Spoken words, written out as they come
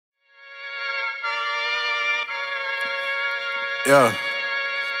Yeah.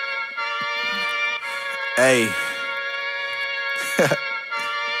 Hey.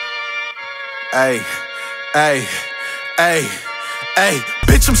 Hey. Hey. Hey. Hey.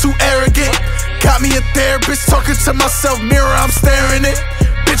 Bitch, I'm too arrogant. Got me a therapist, talking to myself, mirror, I'm staring it.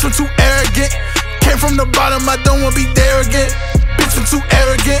 Bitch, I'm too arrogant. Came from the bottom, I don't wanna be there again. Bitch, I'm too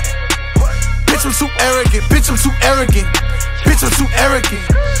arrogant. Bitch, I'm too arrogant. Bitch, I'm too arrogant. Bitch, I'm too arrogant.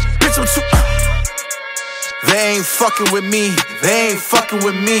 Bitch, I'm too. They ain't fucking with me. They ain't fucking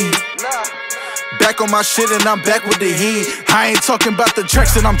with me. Back on my shit and I'm back with the heat. I ain't talking about the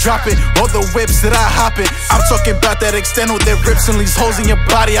tracks that I'm dropping or the whips that I hop in. I'm talking about that extendo that rips and leaves holes in your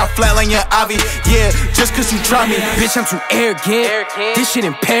body. I flatline your Ivy, yeah, just cause you try me. Bitch, I'm too arrogant. This shit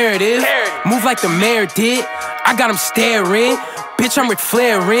imperative. Move like the mayor did. I got him staring. Bitch, I'm Ric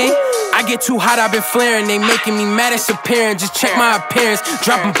Flairing. I get too hot, I've been flaring. They making me mad as appearing. Just check my appearance.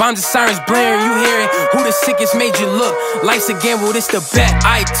 Dropping bombs and sirens blaring. You hearing who the sickest made you look? Life's a gamble, this the bet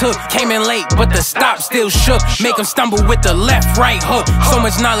I took. Came in late, but the stop still shook. Make them stumble with the left, right hook. So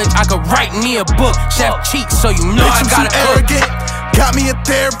much knowledge, I could write me a book. Chef cheeks, so you know bitch, I gotta too arrogant. Got me a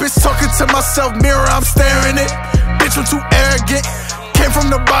therapist, talking to myself, mirror, I'm staring it. Bitch, I'm too arrogant. Came from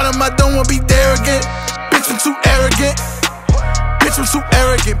the bottom, I don't wanna be there again. Bitch, I'm too arrogant. Bitch, I'm too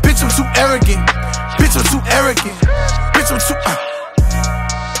arrogant. Bitch, I'm too arrogant. Bitch, I'm too arrogant. Bitch, I'm too.